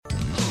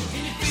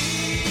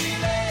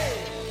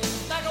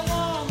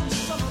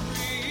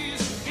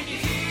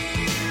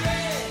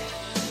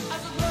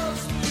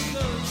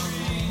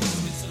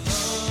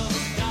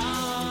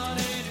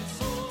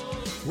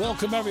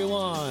Welcome,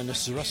 everyone.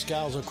 This is Russ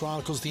Scalzo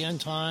Chronicles the End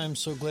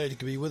Times. So glad you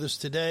could be with us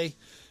today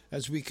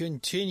as we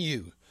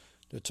continue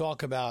to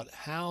talk about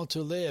how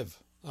to live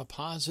a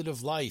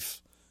positive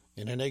life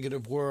in a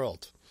negative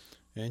world.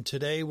 And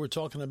today we're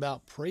talking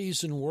about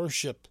praise and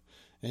worship,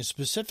 and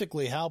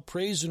specifically how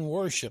praise and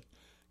worship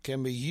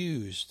can be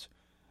used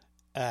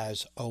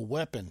as a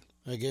weapon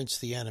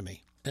against the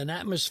enemy. An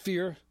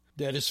atmosphere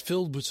that is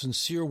filled with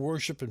sincere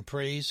worship and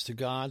praise to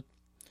God,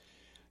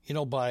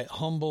 by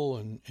humble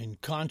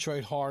and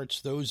contrite hearts,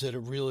 those that are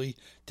really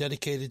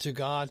dedicated to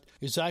God,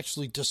 is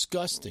actually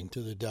disgusting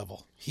to the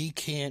devil. He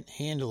can't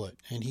handle it,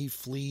 and he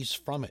flees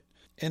from it.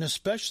 And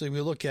especially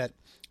we look at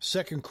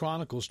 2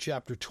 Chronicles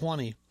chapter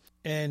 20,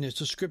 and it's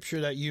a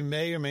scripture that you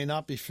may or may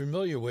not be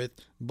familiar with,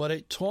 but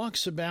it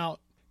talks about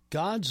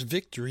God's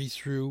victory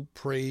through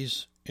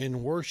praise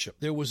and worship.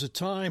 There was a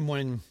time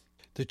when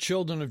the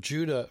children of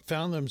Judah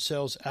found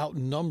themselves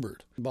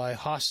outnumbered by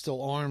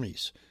hostile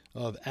armies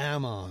of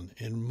Ammon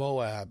and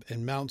Moab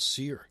and Mount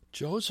Seir.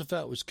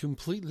 Jehoshaphat was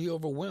completely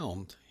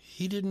overwhelmed.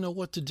 He didn't know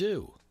what to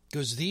do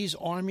because these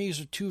armies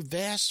are too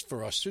vast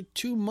for us. They're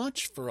too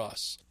much for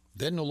us.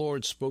 Then the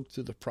Lord spoke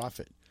to the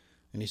prophet,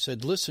 and he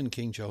said, "Listen,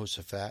 King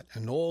Jehoshaphat,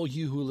 and all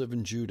you who live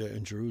in Judah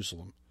and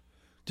Jerusalem.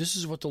 This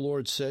is what the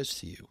Lord says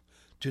to you.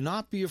 Do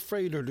not be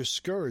afraid or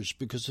discouraged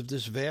because of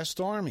this vast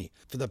army,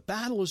 for the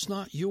battle is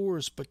not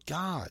yours but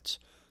God's.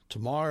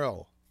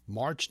 Tomorrow,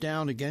 march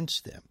down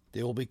against them.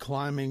 They will be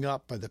climbing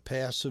up by the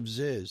pass of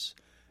Ziz,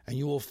 and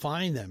you will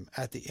find them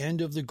at the end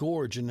of the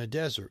gorge in the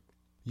desert.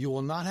 You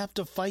will not have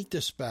to fight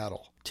this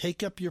battle.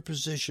 Take up your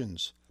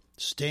positions.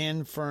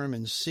 Stand firm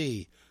and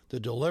see the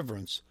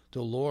deliverance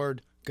the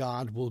Lord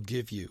God will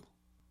give you."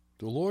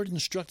 The Lord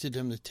instructed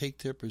them to take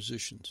their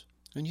positions.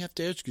 And you have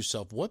to ask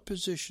yourself, what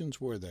positions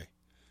were they?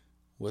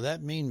 Will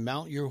that mean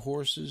mount your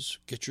horses,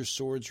 get your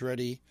swords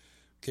ready,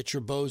 get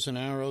your bows and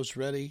arrows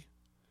ready?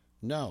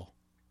 No.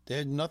 They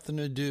had nothing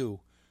to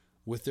do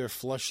with their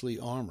fleshly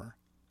armor.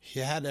 He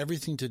had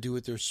everything to do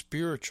with their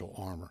spiritual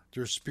armor,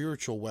 their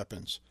spiritual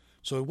weapons.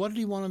 So what did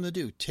he want them to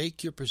do?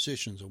 Take your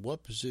positions. And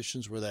what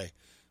positions were they?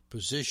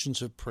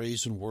 Positions of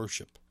praise and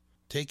worship.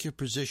 Take your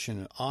position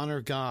and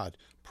honor God.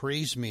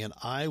 Praise me, and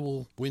I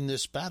will win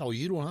this battle.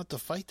 You don't have to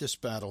fight this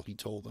battle, he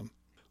told them.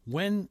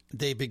 When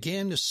they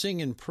began to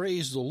sing and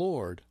praise the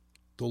Lord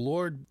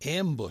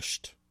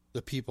ambushed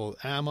the people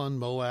of Ammon,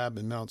 Moab,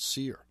 and Mount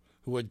Seir,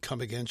 who had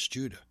come against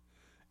Judah,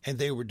 and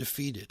they were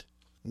defeated.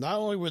 Not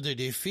only were they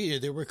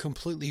defeated, they were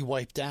completely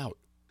wiped out.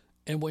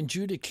 And when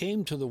Judah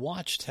came to the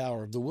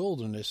watchtower of the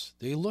wilderness,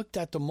 they looked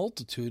at the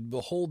multitude.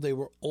 Behold, they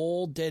were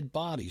all dead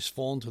bodies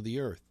fallen to the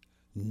earth.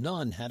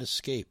 None had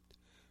escaped.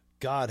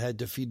 God had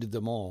defeated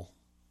them all.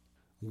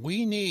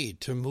 We need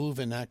to move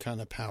in that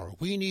kind of power.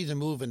 We need to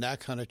move in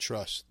that kind of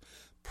trust.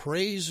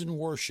 Praise and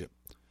worship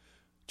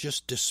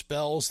just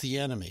dispels the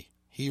enemy.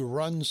 He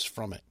runs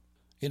from it.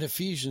 In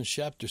Ephesians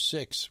chapter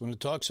 6, when it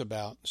talks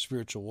about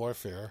spiritual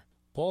warfare,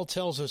 Paul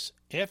tells us,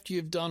 after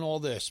you've done all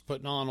this,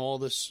 putting on all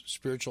this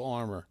spiritual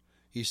armor,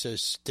 he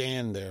says,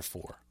 stand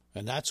therefore.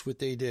 And that's what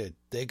they did.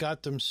 They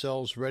got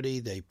themselves ready,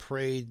 they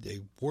prayed,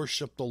 they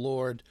worshiped the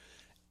Lord,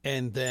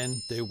 and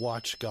then they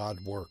watched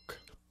God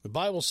work. The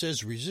Bible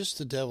says, resist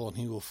the devil and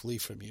he will flee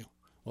from you.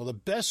 Well, the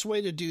best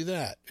way to do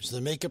that is to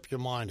make up your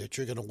mind that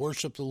you're going to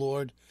worship the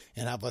Lord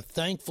and have a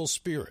thankful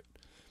spirit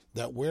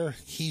that where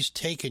he's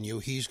taken you,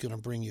 he's going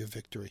to bring you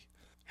victory.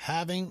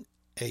 Having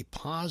a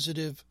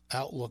positive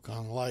outlook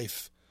on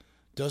life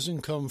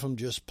doesn't come from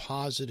just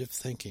positive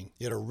thinking.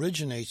 It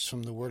originates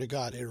from the Word of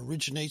God. It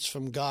originates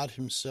from God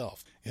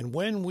himself. And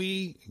when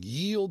we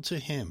yield to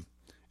him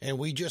and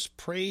we just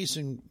praise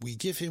and we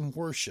give him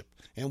worship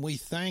and we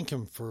thank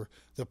him for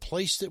the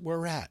place that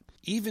we're at,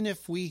 even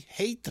if we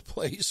hate the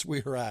place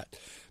we're at,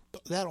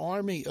 that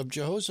army of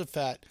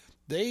Jehoshaphat,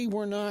 they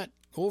were not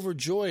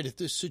overjoyed at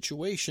this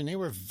situation. They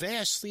were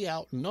vastly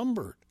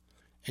outnumbered.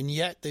 And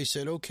yet they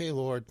said, okay,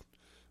 Lord,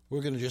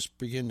 we're going to just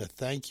begin to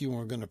thank you and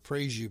we're going to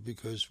praise you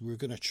because we're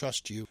going to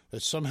trust you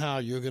that somehow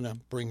you're going to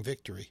bring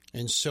victory.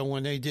 And so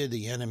when they did,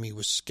 the enemy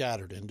was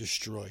scattered and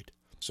destroyed.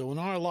 So in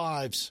our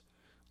lives,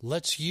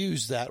 let's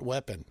use that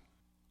weapon.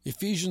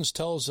 Ephesians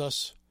tells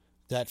us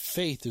that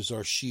faith is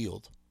our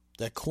shield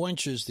that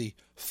quenches the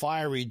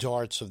fiery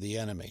darts of the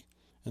enemy.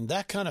 And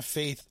that kind of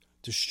faith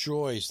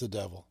destroys the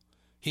devil.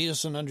 He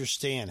doesn't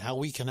understand how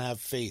we can have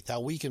faith,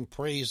 how we can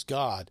praise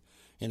God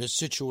in a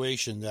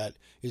situation that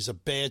is a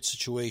bad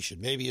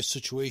situation, maybe a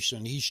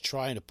situation he's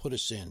trying to put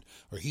us in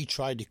or he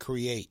tried to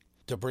create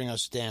to bring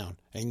us down.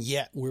 And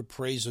yet we're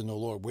praising the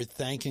Lord. We're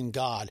thanking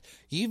God,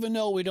 even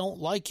though we don't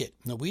like it.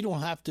 Now, we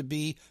don't have to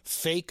be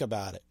fake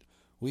about it.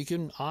 We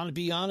can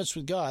be honest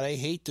with God. I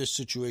hate this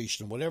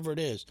situation, whatever it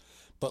is.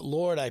 But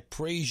Lord, I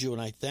praise you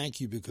and I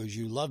thank you because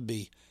you love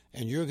me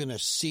and you're going to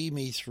see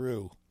me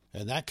through.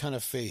 And that kind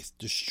of faith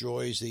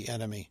destroys the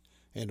enemy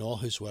and all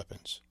his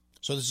weapons.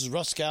 So this is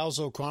Russ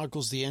Scalzo,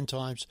 Chronicles the End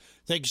Times.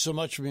 Thank you so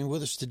much for being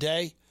with us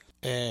today.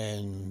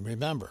 And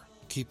remember,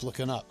 keep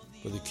looking up,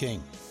 for the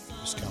King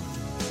is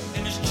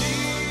coming.